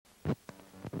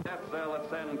death cell at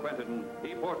San Quentin,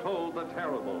 he foretold the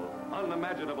terrible,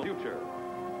 unimaginable future.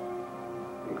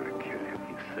 I'm gonna kill you,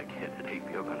 you thick-headed ape.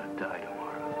 You're gonna die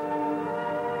tomorrow.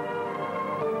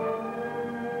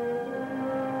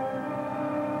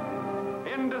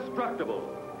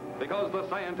 Indestructible, because the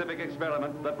scientific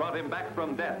experiment that brought him back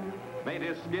from death made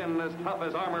his skin as tough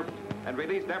as armor and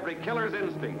released every killer's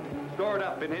instinct stored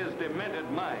up in his demented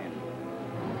mind.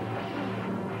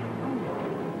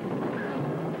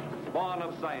 Spawn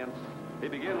of science, he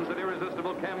begins an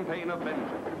irresistible campaign of vengeance,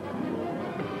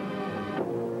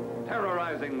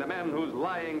 terrorizing the men whose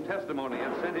lying testimony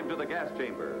had sent him to the gas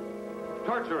chamber,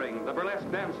 torturing the burlesque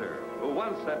dancer who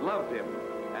once had loved him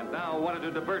and now wanted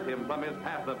to divert him from his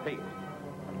path of hate.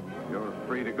 You're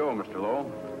free to go, Mr. Lowell.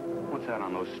 What's out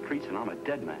on those streets and I'm a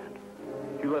dead man?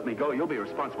 If you let me go, you'll be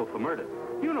responsible for murder.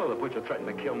 You know the butcher threatened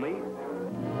to kill me.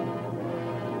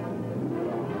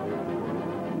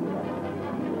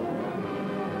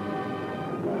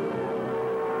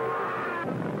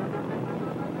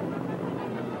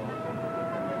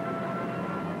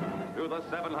 Through the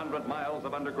 700 miles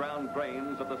of underground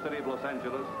drains of the city of Los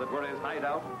Angeles that were his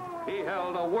hideout, he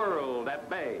held a world at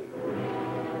bay.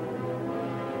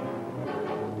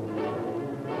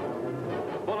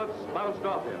 Bullets bounced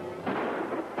off him.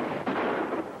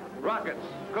 Rockets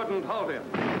couldn't halt him.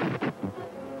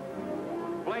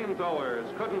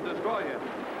 Flamethrowers couldn't destroy him.